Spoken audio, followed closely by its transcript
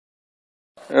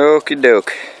Okie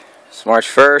doke. It's March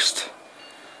 1st.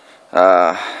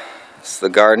 It's the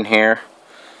garden here.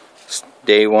 It's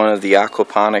day one of the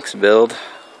aquaponics build.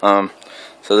 So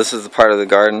this is the part of the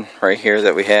garden right here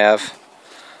that we have.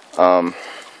 And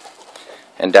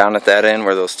down at that end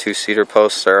where those two cedar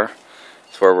posts are,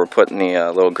 is where we're putting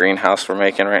the little greenhouse we're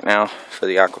making right now for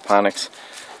the aquaponics.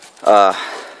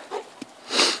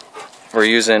 We're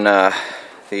using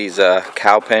these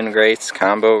cow pen grates,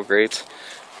 combo grates.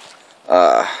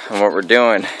 And what we're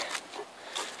doing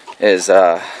is,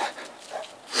 watch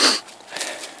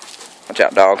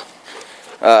out dog,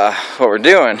 what we're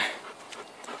doing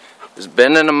is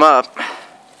bending them up,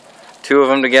 two of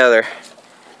them together,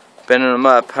 bending them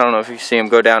up. I don't know if you see them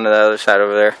go down to the other side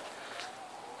over there,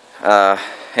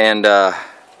 and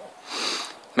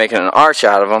making an arch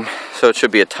out of them, so it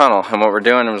should be a tunnel. And what we're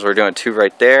doing is we're doing two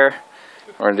right there,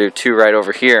 we're going to do two right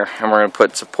over here, and we're going to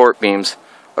put support beams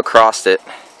across it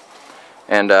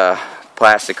and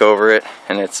plastic over it,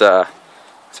 and it's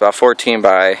about 14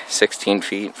 by 16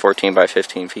 feet, 14 by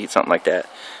 15 feet, something like that.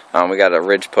 We got a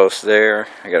ridge post there.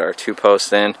 I got our two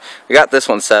posts in. We got this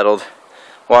one settled.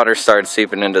 Water started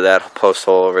seeping into that post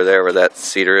hole over there where that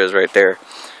cedar is right there,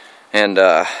 and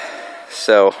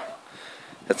so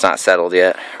it's not settled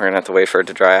yet. We're gonna have to wait for it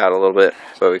to dry out a little bit,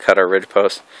 but we cut our ridge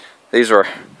posts. These were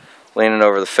leaning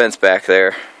over the fence back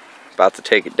there, about to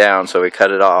take it down, so we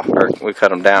cut it off, or we cut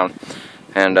them down.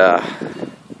 And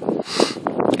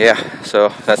yeah,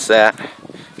 so that's that.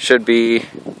 Should be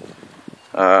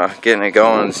getting it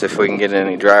going if we can get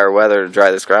any drier weather to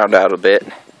dry this ground out a bit.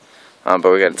 But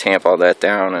we got to tamp all that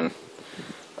down and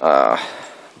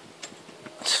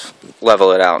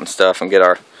level it out and stuff, and get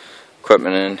our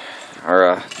equipment in,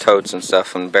 our totes and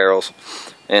stuff and barrels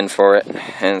in for it.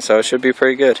 And so it should be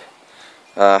pretty good.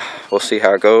 We'll see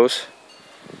how it goes,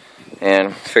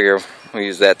 and figure we'll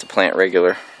use that to plant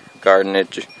regular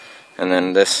gardenage, and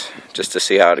then this just to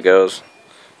see how it goes,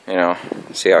 you know,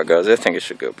 see how it goes. I think it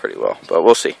should go pretty well, but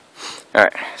we'll see.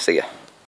 Alright, see ya.